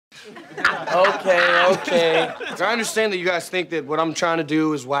Okay. I understand that you guys think that what I'm trying to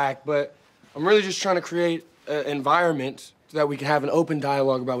do is whack, but I'm really just trying to create an environment so that we can have an open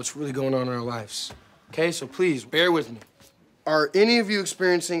dialogue about what's really going on in our lives. Okay, so please, bear with me. Are any of you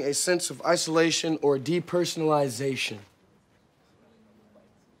experiencing a sense of isolation or depersonalization?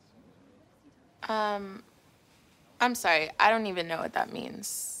 I'm sorry, I don't even know what that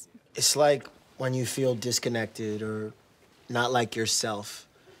means. It's like when you feel disconnected or not like yourself.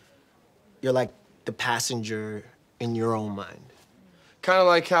 You're like the passenger in your own mind. Kind of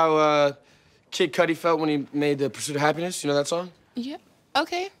like how Kid Cudi felt when he made The Pursuit of Happiness. You know that song? Yeah,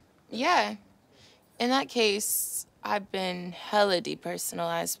 okay, yeah. In that case, I've been hella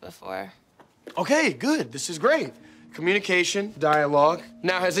depersonalized before. Okay, good. This is great. Communication, dialogue.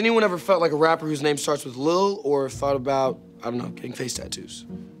 Now, has anyone ever felt like a rapper whose name starts with Lil or thought about, I don't know, getting face tattoos?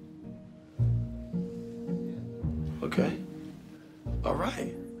 Okay. All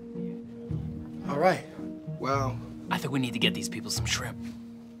right. All right. Well, I think we need to get these people some shrimp.